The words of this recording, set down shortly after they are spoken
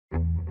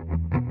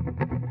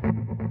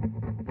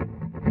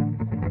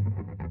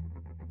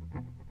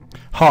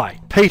Hi,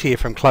 Pete here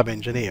from Club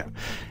Engineer.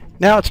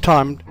 Now it's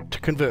time to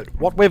convert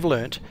what we've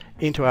learnt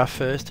into our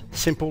first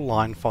simple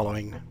line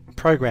following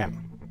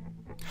program.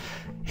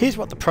 Here's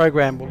what the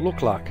program will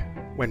look like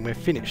when we're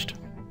finished.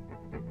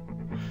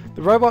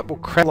 The robot will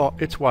crawl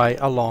its way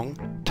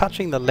along,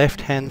 touching the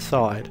left hand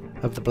side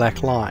of the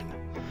black line,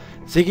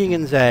 zigging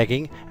and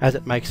zagging as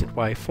it makes its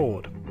way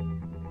forward.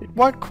 It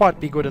won't quite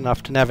be good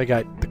enough to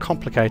navigate the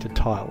complicated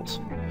tiles,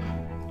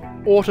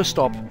 or to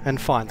stop and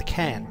find the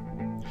can.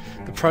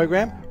 The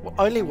program will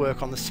only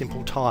work on the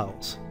simple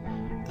tiles,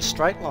 the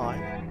straight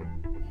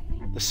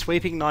line, the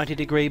sweeping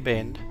 90-degree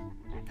bend,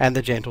 and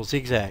the gentle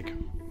zigzag.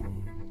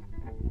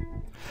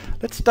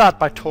 Let's start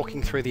by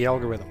talking through the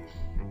algorithm.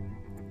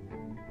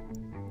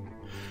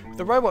 With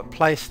the robot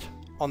placed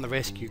on the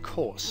rescue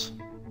course,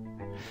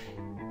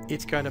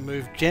 it's going to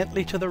move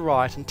gently to the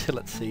right until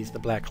it sees the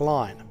black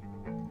line.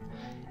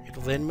 It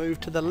will then move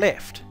to the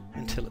left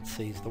until it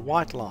sees the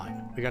white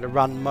line. We're going to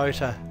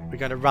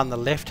run the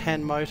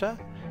left-hand motor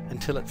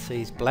until it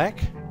sees black.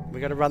 We're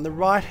going to run the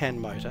right-hand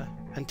motor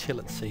until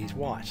it sees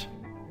white.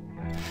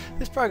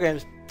 This program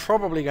is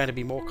probably going to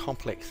be more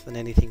complex than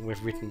anything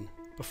we've written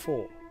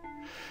before.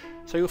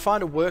 So you'll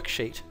find a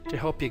worksheet to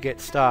help you get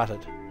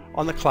started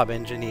on the Club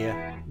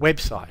Engineer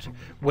website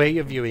where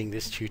you're viewing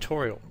this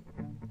tutorial.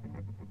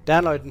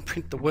 Download and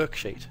print the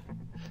worksheet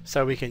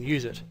so we can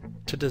use it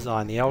to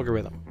design the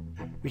algorithm.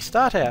 We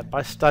start out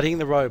by studying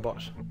the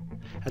robot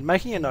and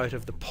making a note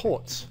of the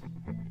ports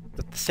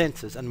that the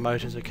sensors and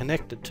motors are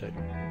connected to.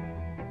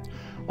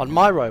 On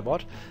my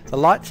robot, the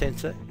light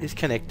sensor is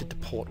connected to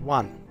port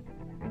 1.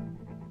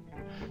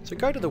 So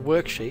go to the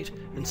worksheet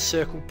and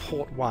circle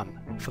port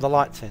 1 for the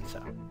light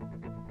sensor.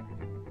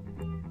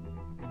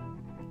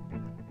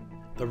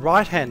 The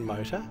right-hand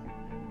motor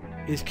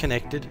is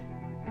connected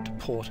to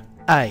port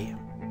A,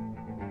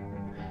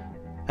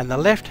 and the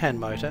left-hand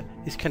motor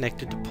is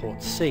connected to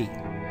port C.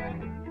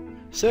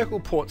 Circle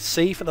port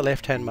C for the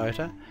left-hand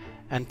motor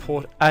and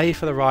port A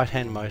for the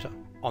right-hand motor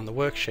on the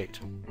worksheet.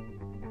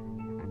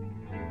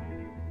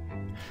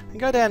 Then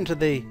go down to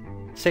the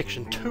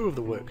section 2 of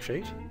the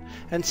worksheet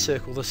and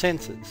circle the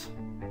sensors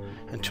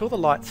until the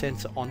light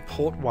sensor on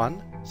port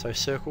 1, so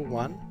circle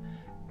 1,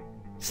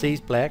 sees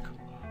black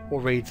or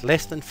reads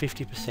less than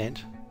 50%,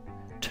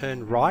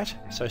 turn right,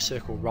 so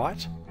circle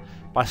right,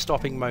 by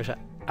stopping motor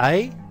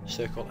A,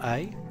 circle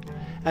A,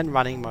 and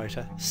running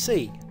motor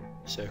C,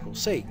 circle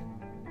C.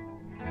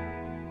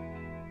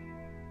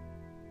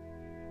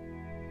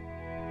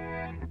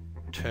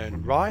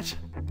 Turn right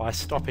by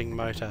stopping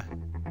motor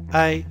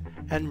A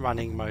and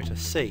running motor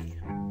C.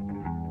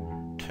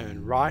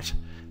 Turn right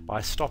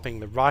by stopping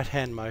the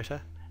right-hand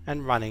motor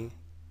and running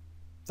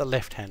the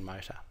left-hand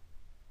motor.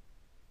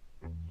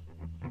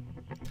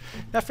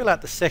 Now fill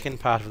out the second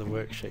part of the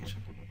worksheet.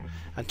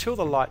 Until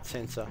the light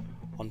sensor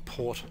on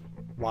port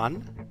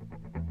 1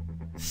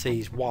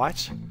 sees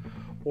white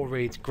or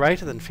reads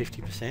greater than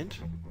 50%,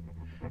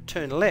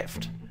 turn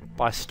left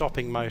by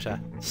stopping motor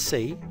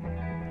C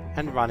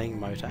and running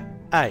motor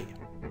A.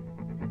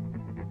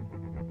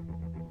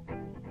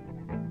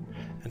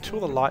 Until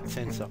the light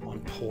sensor on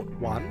port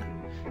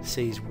 1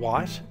 sees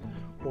white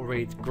or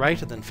reads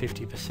greater than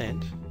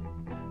 50%,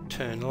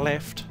 turn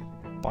left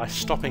by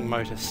stopping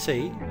motor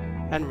C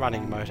and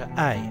running motor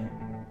A.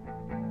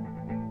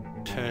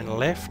 Turn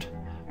left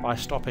by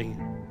stopping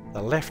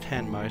the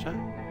left-hand motor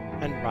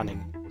and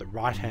running the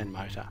right-hand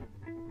motor.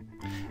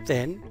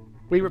 Then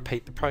we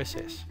repeat the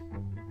process,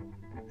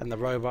 and the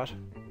robot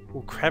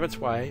will crab its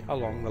way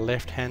along the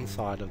left-hand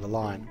side of the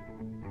line.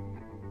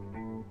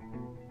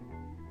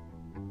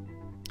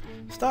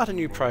 Start a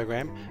new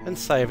program and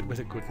save it with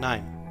a good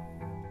name.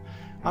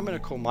 I'm going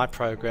to call my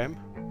program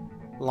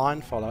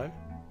Line Follow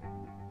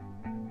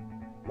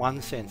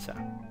 1 Sensor.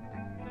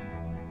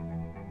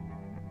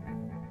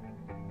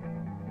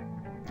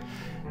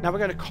 Now we're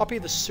going to copy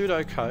the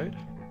pseudocode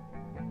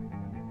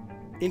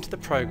into the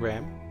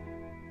program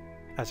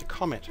as a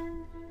comment.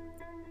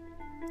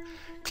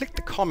 Click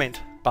the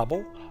comment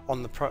bubble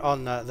on the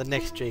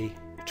NXT-G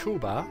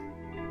toolbar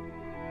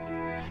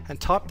and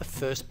type the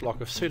first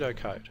block of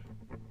pseudocode.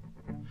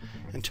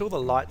 Until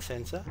the light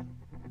sensor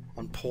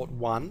on port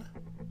 1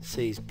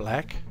 sees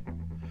black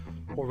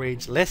or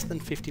reads less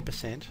than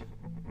 50%,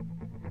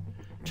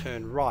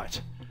 turn right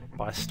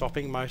by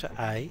stopping motor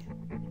A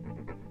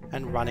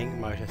and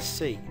running motor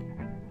C.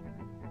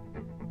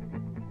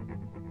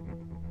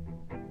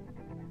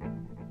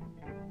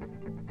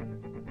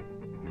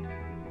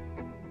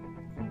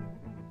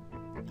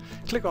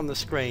 Click on the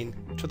screen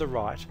to the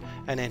right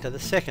and enter the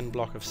second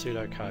block of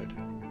pseudocode.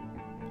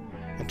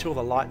 Until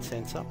the light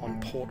sensor on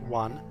port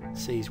 1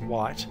 sees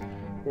white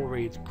or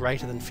reads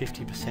greater than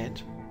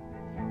 50%,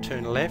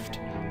 turn left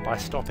by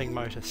stopping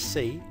motor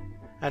C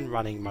and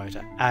running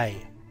motor A.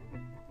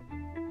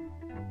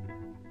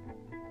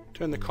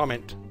 Turn the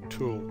comment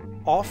tool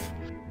off.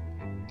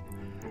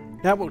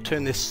 Now we'll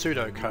turn this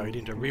pseudocode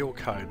into real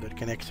code that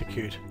can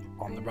execute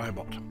on the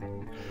robot.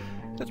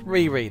 Let's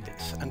reread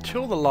this.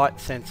 Until the light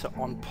sensor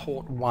on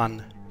port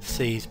 1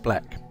 sees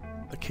black.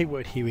 the key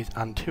word here is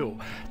until.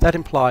 That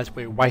implies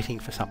we're waiting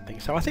for something.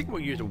 So I think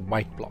we'll use a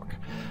wait block.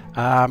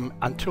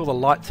 Until the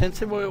light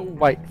sensor, we'll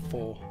wait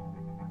for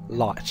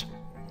light.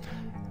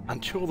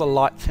 Until the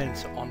light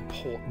sensor on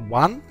port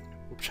 1,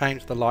 we'll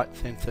change the light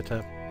sensor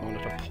to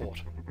monitor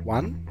port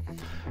 1.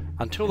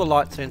 Until the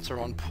light sensor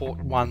on port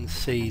 1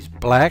 sees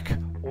black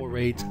or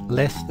reads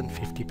less than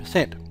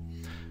 50%.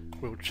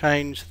 We'll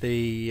change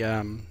the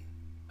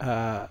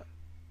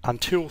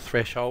until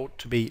threshold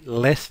to be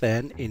less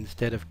than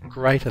instead of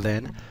greater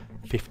than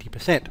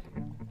 50%.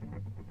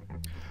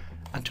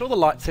 Until the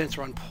light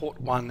sensor on port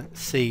 1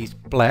 sees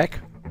black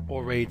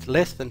or reads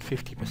less than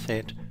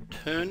 50%,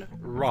 turn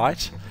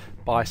right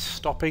by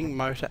stopping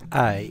motor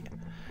A.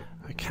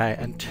 Okay,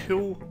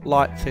 until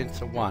light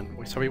sensor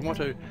 1. So we want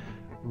to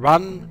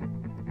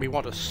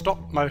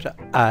stop motor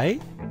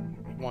A.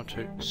 We want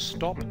to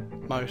stop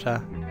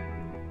motor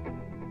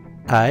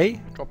A,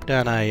 drop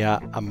down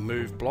a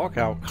move block.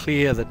 I'll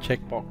clear the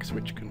checkbox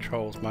which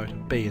controls motor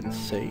B and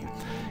C.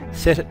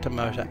 Set it to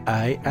motor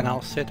A, and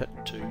I'll set it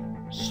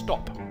to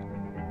stop.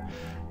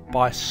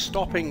 By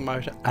stopping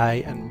motor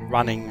A and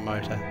running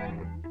motor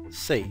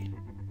C.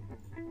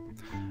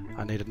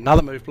 I need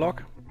another move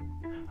block.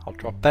 I'll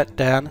drop that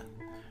down.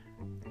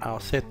 I'll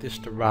set this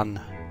to run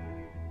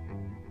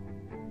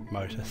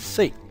motor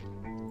C.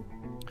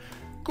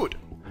 Good.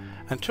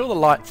 Until the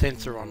light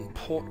sensor on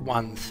port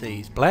 1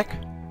 sees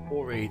black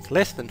or reads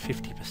less than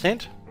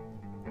 50%,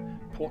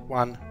 port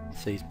 1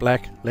 sees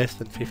black less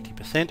than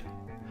 50%,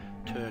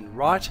 turn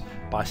right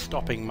by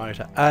stopping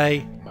motor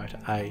A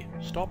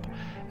stop,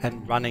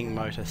 and running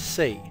motor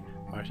C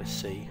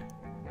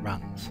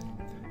runs.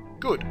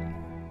 Good.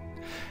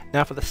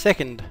 Now for the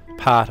second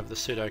part of the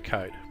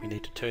pseudocode, we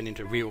need to turn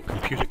into real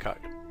computer code.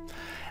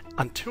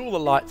 Until the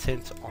light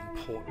sensor on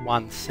port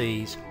 1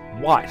 sees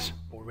white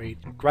or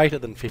reads greater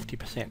than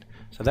 50%.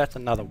 So that's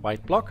another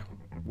wait block.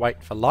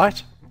 Wait for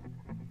light.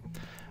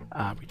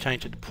 We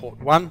change it to port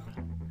 1,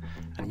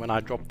 and when I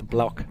drop the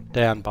block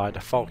down by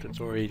default, it's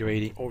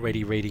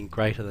already reading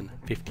greater than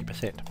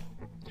 50%.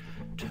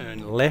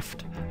 Turn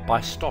left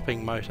by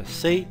stopping motor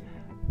C.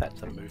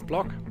 That's a move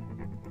block.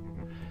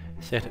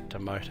 Set it to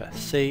motor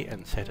C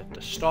and set it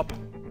to stop.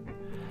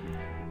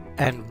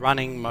 And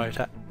running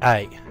motor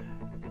A.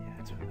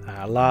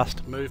 Our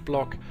last move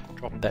block,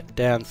 drop that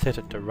down, set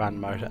it to run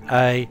motor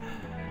A,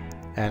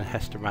 and it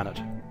has to run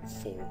it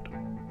forward.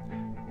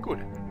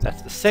 Good.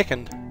 That's the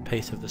second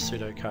piece of the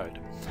pseudocode.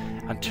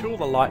 Until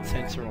the light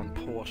sensor on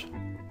port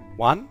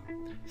 1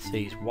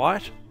 sees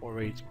white or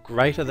reads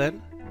greater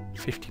than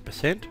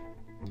 50%,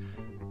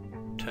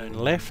 turn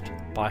left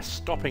by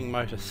stopping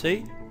motor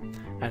C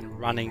and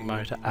running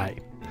motor A.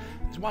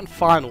 There's one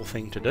final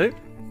thing to do.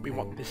 We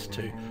want this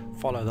to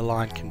follow the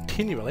line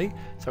continually,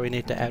 so we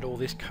need to add all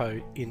this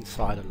code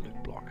inside a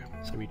loop block.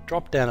 So we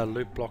drop down a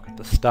loop block at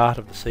the start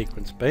of the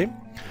sequence beam,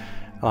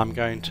 and I'm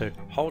going to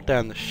hold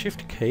down the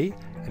shift key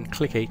and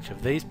click each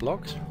of these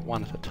blocks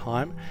one at a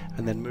time,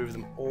 and then move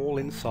them all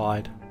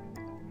inside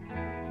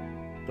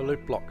the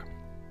loop block.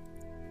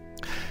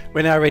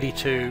 We're now ready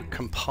to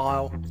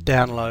compile,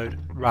 download,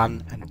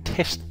 run and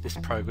test this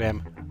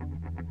program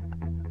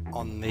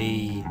on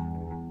the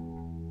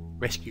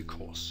rescue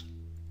course.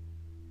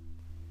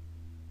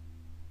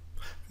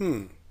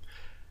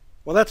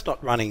 Well, that's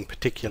not running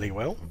particularly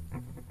well.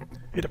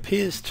 It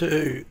appears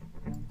to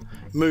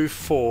move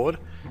forward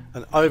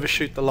and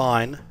overshoot the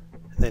line,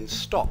 then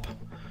stop.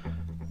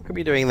 What could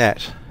be doing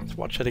that? Let's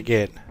watch it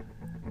again.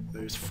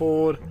 Moves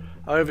forward,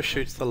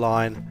 overshoots the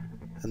line,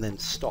 and then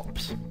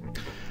stops.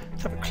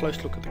 Let's have a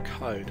close look at the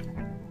code.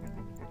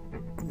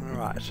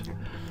 Alright.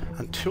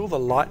 Until the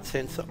light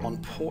sensor on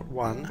port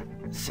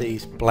 1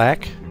 sees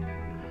black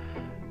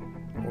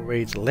or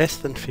reads less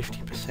than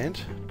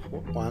 50%,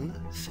 port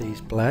 1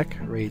 sees black,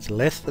 reads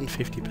less than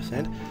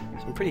 50%,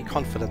 so I'm pretty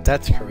confident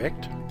that's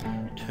correct.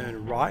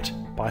 Turn right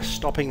by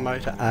stopping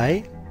motor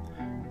A,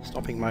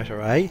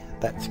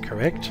 that's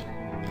correct,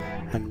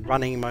 and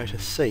running motor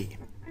C.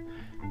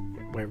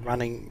 We're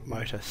running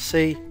motor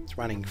C, it's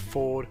running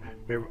forward,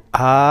 we're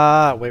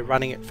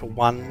running it for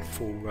one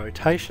full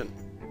rotation.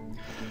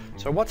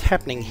 So what's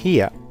happening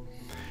here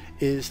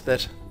is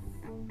that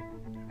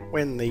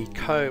when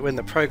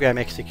the program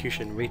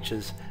execution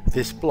reaches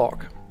this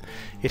block,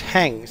 it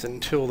hangs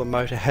until the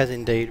motor has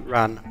indeed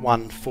run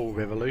one full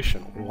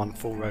revolution, or one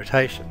full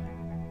rotation.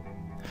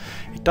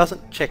 It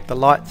doesn't check the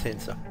light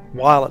sensor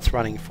while it's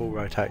running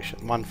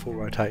one full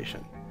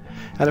rotation.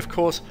 And of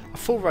course, a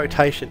full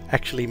rotation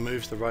actually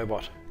moves the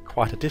robot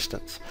quite a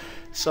distance.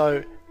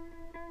 So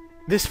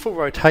this full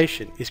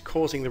rotation is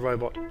causing the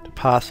robot to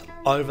pass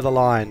over the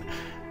line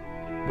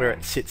where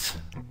it sits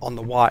on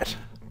the white,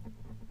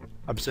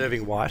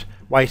 observing white,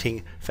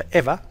 waiting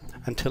forever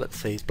until it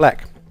sees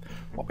black.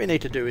 What we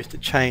need to do is to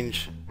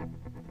change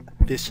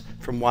this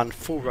from one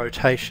full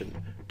rotation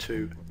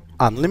to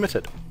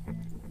unlimited.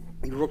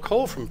 You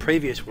recall from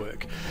previous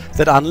work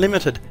that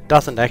unlimited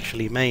doesn't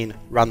actually mean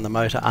run the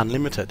motor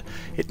unlimited.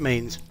 It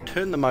means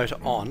turn the motor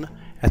on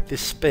at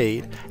this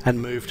speed and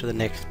move to the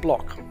next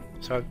block.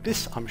 So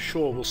this, I'm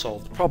sure, will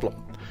solve the problem.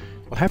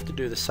 We'll have to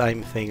do the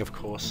same thing, of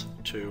course,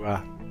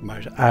 to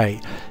motor A.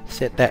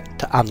 Set that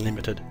to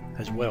unlimited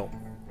as well.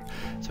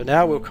 So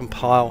now we'll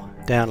compile,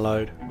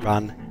 download,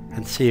 run,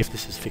 and see if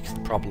this has fixed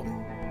the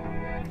problem.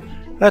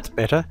 That's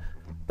better.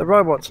 The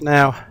robot's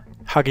now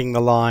hugging the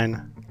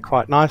line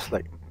quite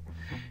nicely.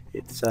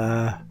 It's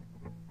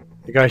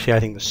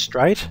negotiating the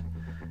straight.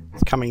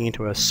 It's coming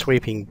into a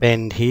sweeping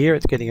bend here.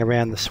 It's getting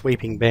around the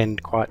sweeping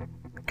bend quite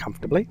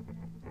comfortably.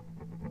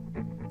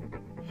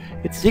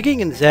 It's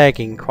zigging and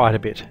zagging quite a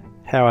bit,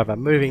 however,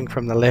 moving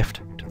from the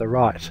left to the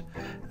right.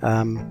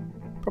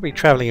 Probably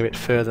travelling a bit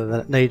further than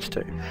it needs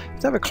to.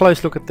 Let's have a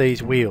close look at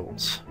these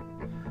wheels.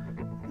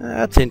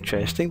 That's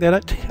interesting. They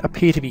don't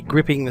appear to be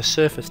gripping the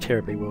surface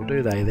terribly well,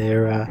 do they?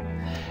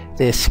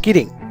 They're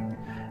skidding.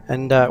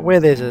 And where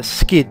there's a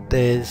skid,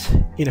 there's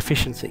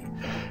inefficiency.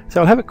 So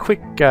I'll have a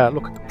quick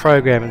look at the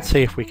program and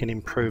see if we can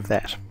improve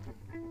that.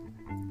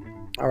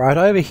 Alright,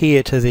 over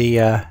here to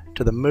the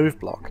move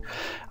block,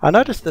 I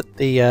noticed that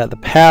the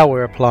power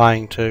we're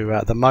applying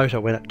to the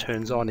motor when it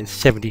turns on is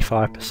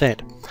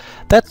 75%.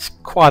 That's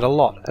quite a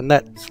lot, and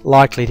that's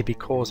likely to be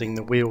causing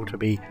the wheel to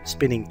be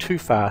spinning too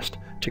fast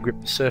to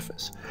grip the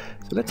surface.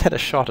 So let's have a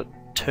shot at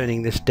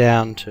turning this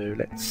down to,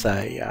 let's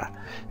say,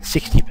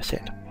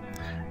 60%.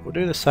 We'll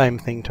do the same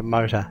thing to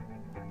motor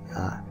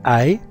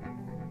A,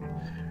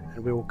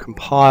 and we will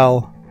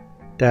compile,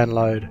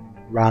 download,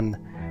 run,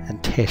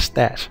 and test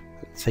that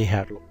and see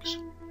how it looks.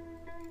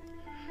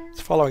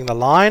 It's following the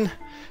line.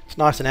 It's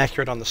nice and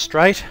accurate on the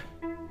straight.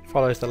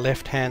 Follows the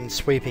left-hand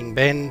sweeping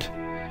bend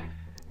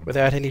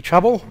without any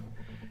trouble.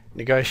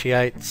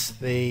 Negotiates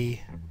the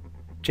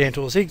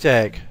gentle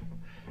zigzag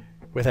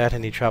without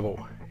any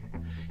trouble.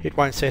 It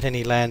won't set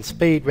any land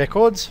speed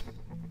records,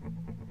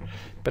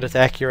 but it's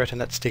accurate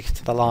and it sticks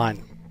to the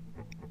line.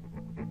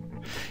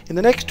 In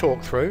the next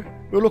talk through,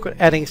 we'll look at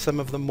adding some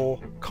of the more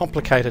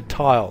complicated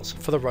tiles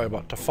for the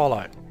robot to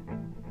follow.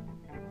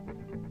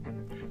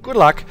 Good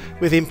luck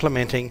with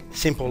implementing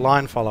simple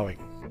line following.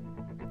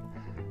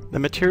 The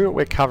material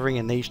we're covering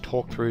in these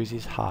talkthroughs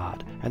is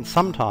hard, and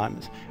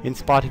sometimes, in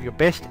spite of your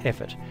best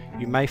effort,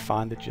 you may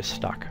find that you're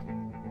stuck.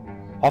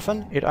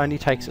 Often, it only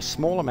takes a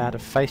small amount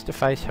of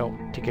face-to-face help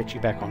to get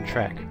you back on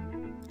track.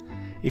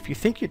 If you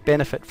think you'd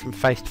benefit from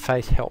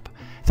face-to-face help,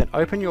 then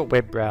open your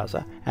web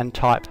browser and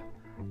type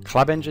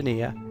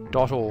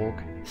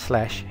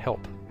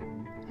clubengineer.org/help.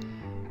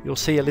 You'll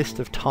see a list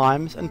of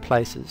times and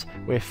places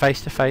where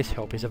face-to-face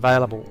help is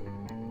available.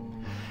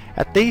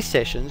 At these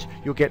sessions,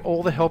 you'll get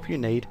all the help you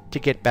need to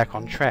get back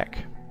on track.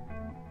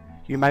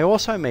 You may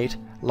also meet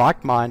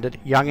like-minded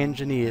young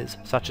engineers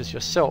such as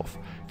yourself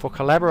for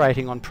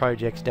collaborating on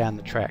projects down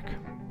the track.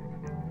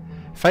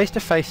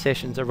 Face-to-face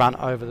sessions are run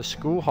over the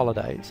school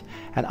holidays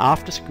and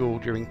after school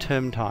during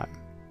term time.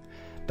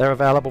 They're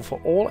available for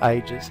all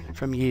ages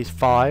from years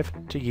 5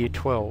 to year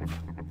 12.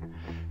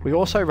 We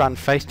also run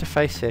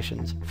face-to-face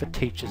sessions for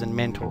teachers and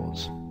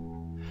mentors.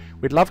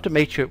 We'd love to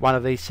meet you at one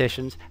of these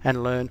sessions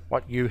and learn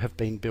what you have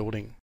been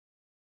building.